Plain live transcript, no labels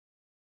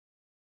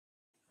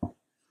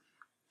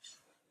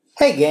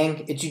Hey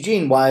gang, it's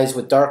Eugene Wise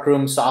with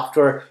Darkroom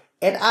Software,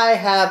 and I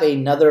have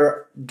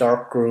another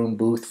Darkroom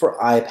booth for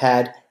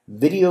iPad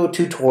video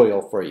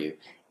tutorial for you.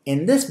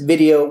 In this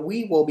video,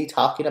 we will be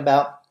talking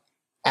about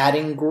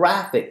adding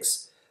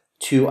graphics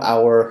to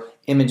our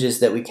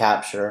images that we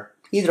capture,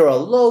 either a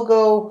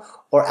logo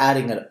or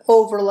adding an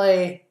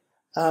overlay.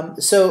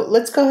 So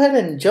let's go ahead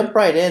and jump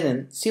right in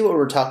and see what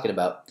we're talking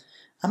about.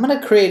 I'm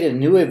going to create a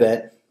new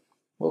event.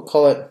 We'll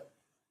call it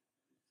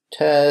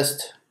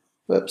test.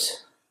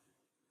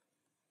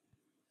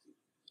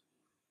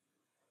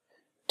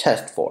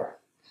 Test 4.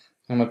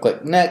 I'm going to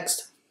click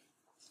next,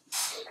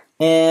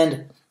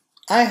 and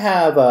I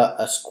have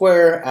a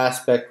square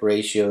aspect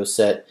ratio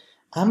set.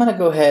 I'm going to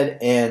go ahead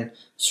and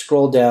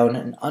scroll down,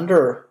 and I'm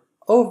going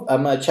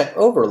to check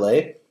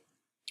overlay,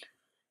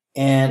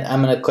 and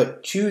I'm going to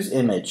click choose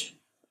image,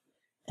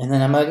 and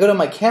then I'm going to go to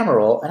my camera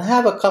roll, and I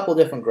have a couple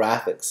different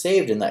graphics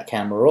saved in that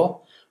camera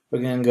roll.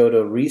 We're going to go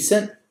to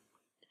recent,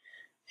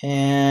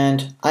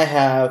 and I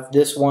have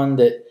this one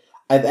that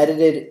I've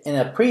edited in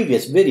a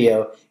previous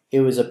video. It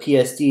was a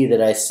PSD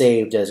that I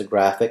saved as a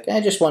graphic, and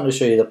I just wanted to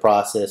show you the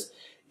process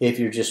if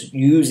you're just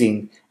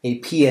using a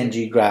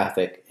PNG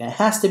graphic. And it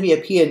has to be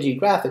a PNG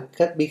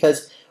graphic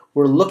because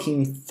we're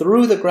looking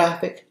through the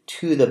graphic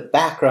to the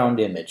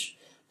background image.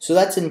 So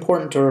that's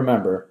important to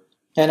remember.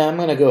 And I'm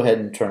going to go ahead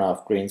and turn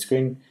off green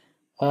screen.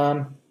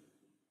 I'm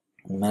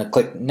going to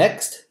click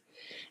next,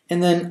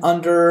 and then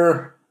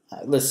under,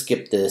 let's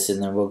skip this,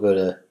 and then we'll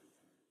go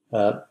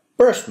to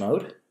burst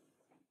mode.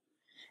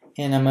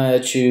 And I'm going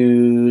to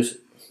choose,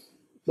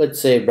 let's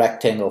say,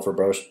 rectangle for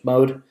burst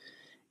mode,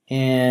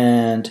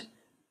 and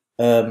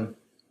I'm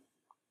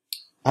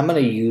going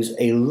to use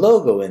a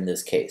logo in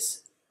this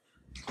case.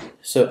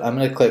 So I'm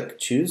going to click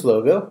choose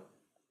logo,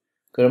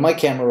 go to my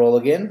camera roll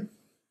again,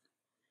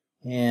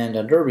 and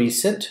under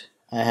recent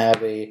I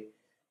have a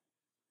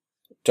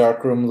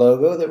Darkroom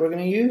logo that we're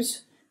going to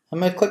use. I'm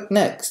going to click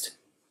next.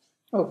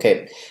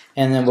 Okay,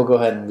 and then we'll go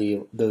ahead and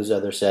leave those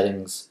other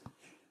settings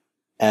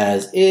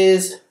as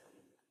is.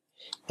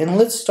 And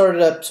let's start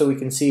it up so we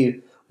can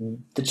see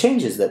the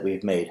changes that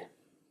we've made.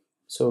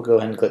 So we'll go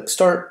ahead and click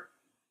start.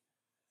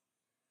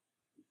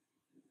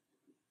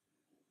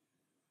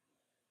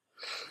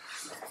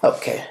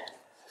 Okay,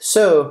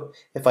 so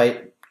if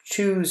I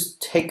choose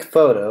take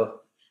photo,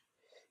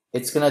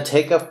 it's going to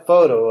take a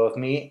photo of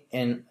me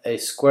in a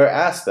square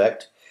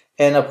aspect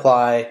and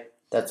apply.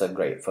 That's a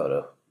great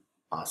photo.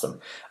 Awesome.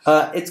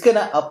 It's going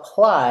to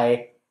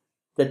apply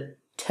the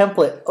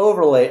template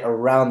overlay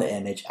around the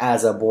image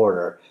as a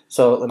border.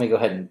 So let me go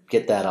ahead and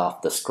get that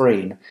off the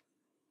screen.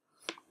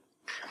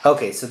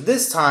 Okay, so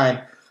this time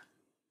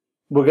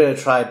we're going to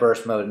try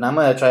burst mode, and I'm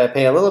going to try to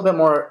pay a little bit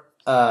more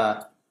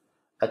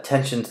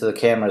attention to the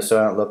camera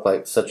so I don't look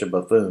like such a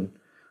buffoon.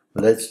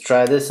 Let's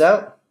try this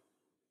out.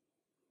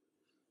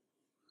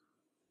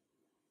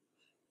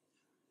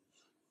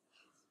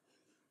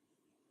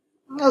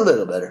 A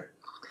little better.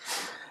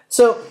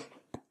 So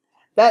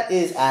that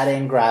is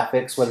adding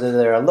graphics, whether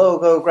they're a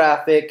logo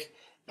graphic,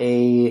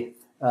 a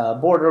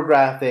border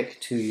graphic,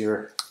 to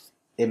your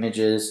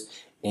images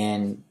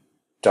in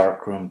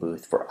Darkroom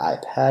booth for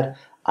iPad.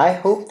 I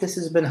hope this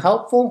has been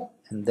helpful,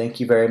 and thank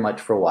you very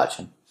much for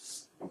watching.